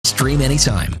Stream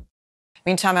anytime.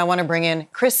 Meantime, I want to bring in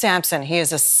Chris Sampson. He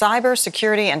is a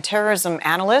cybersecurity and terrorism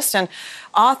analyst and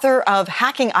author of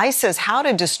Hacking ISIS, How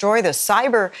to Destroy the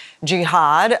Cyber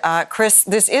Jihad. Chris,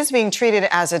 this is being treated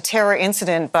as a terror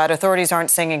incident, but authorities aren't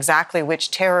saying exactly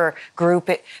which terror group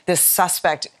this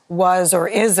suspect was or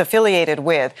is affiliated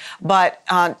with. But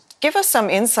give us some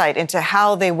insight into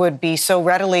how they would be so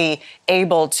readily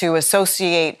able to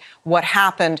associate what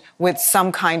happened with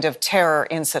some kind of terror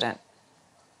incident.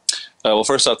 Well,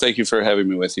 first off, thank you for having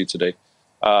me with you today.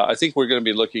 I think we're going to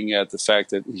be looking at the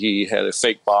fact that he had a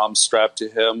fake bomb strapped to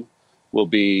him will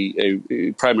be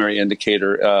a primary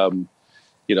indicator.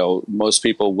 Most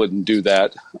people wouldn't do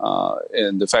that.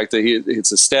 And the fact that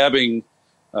it's a stabbing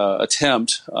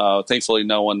attempt, thankfully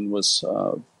no one was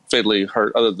fatally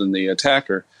hurt other than the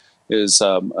attacker, is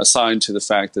a sign to the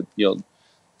fact that,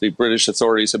 the British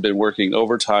authorities have been working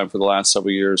overtime for the last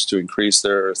several years to increase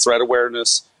their threat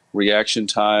awareness, reaction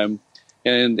time.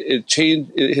 And it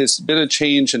has been a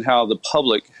change in how the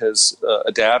public has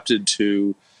adapted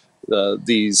to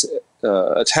these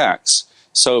attacks.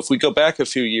 So if we go back a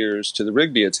few years to the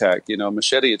Rigby attack,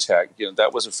 machete attack,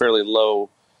 that was a fairly low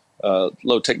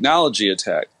technology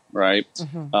attack, right?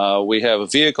 Mm-hmm. We have a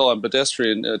vehicle and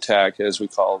pedestrian attack, as we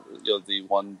call the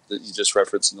one that you just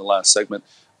referenced in the last segment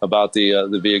about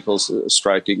the vehicles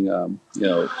striking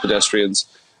pedestrians.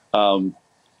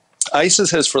 ISIS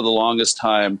has for the longest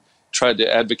time tried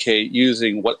to advocate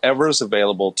using whatever is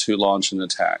available to launch an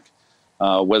attack,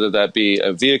 whether that be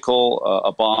a vehicle,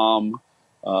 a bomb,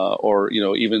 or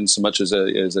even so much as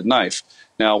a knife.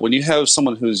 Now, when you have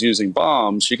someone who's using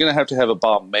bombs, you're going to have a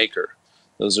bomb maker.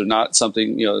 Those are not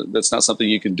something that's not something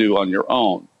you can do on your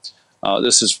own.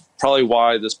 This is probably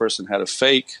why this person had a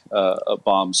fake a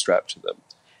bomb strapped to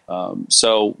them.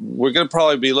 So we're going to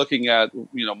probably be looking at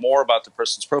more about the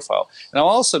person's profile. And I'll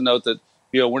also note that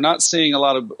we're not seeing a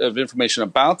lot of information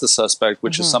about the suspect,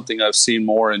 which mm-hmm. is something I've seen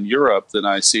more in Europe than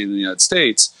I see in the United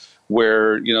States,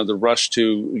 where the rush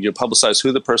to publicize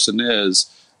who the person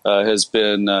is has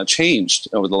been changed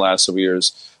over the last several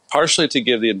years, partially to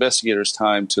give the investigators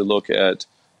time to look at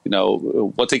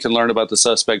what they can learn about the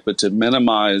suspect, but to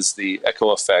minimize the echo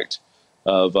effect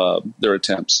of their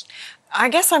attempts. I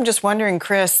guess I'm just wondering,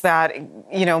 Chris, that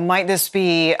might this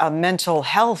be a mental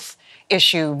health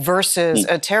issue versus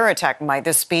a terror attack? Might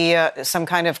this be some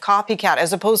kind of copycat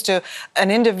as opposed to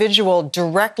an individual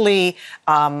directly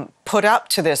put up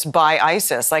to this by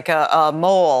ISIS, like a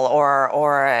mole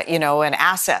or an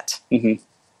asset? Mm-hmm.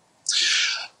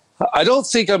 I don't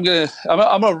think I'm going to.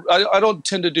 I don't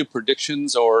tend to do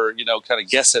predictions or kind of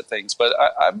guess at things, but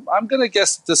I'm going to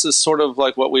guess that this is sort of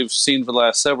like what we've seen for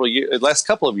the last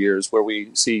couple of years, where we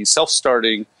see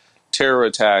self-starting terror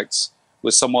attacks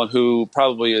with someone who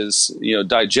probably is,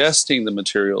 digesting the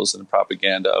materials and the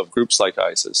propaganda of groups like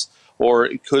ISIS, or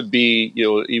it could be,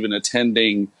 even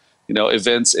attending,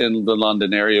 events in the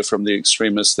London area from the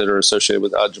extremists that are associated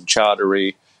with Ajam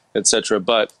Chowdhury, etc.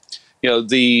 But,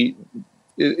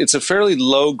 it's a fairly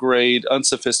low-grade,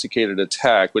 unsophisticated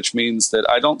attack, which means that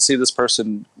I don't see this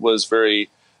person was very,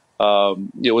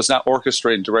 was not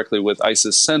orchestrated directly with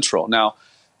ISIS Central. Now,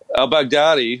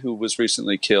 al-Baghdadi, who was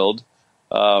recently killed,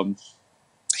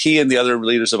 he and the other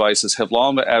leaders of ISIS have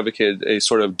long advocated a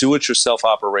sort of do-it-yourself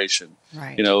operation.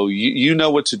 Right. You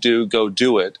know what to do, go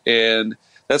do it. And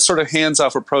that sort of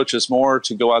hands-off approach is more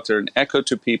to go out there and echo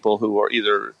to people who are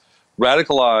either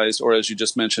radicalized or, as you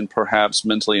just mentioned, perhaps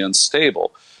mentally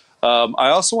unstable. I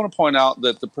also want to point out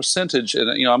that the percentage, and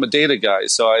I'm a data guy,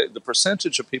 so the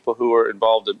percentage of people who are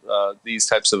involved in these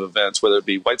types of events, whether it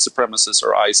be white supremacists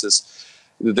or ISIS,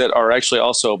 that are actually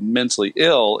also mentally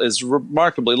ill is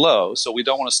remarkably low. So we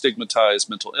don't want to stigmatize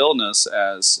mental illness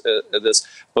as this.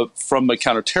 But from a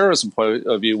counterterrorism point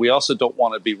of view, we also don't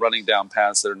want to be running down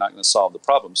paths that are not going to solve the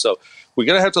problem. So we're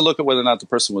going to have to look at whether or not the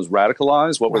person was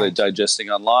radicalized, what were they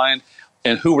digesting online,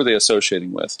 and who were they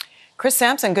associating with. Chris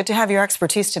Sampson, good to have your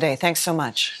expertise today. Thanks so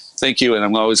much. Thank you, and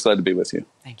I'm always glad to be with you.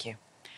 Thank you.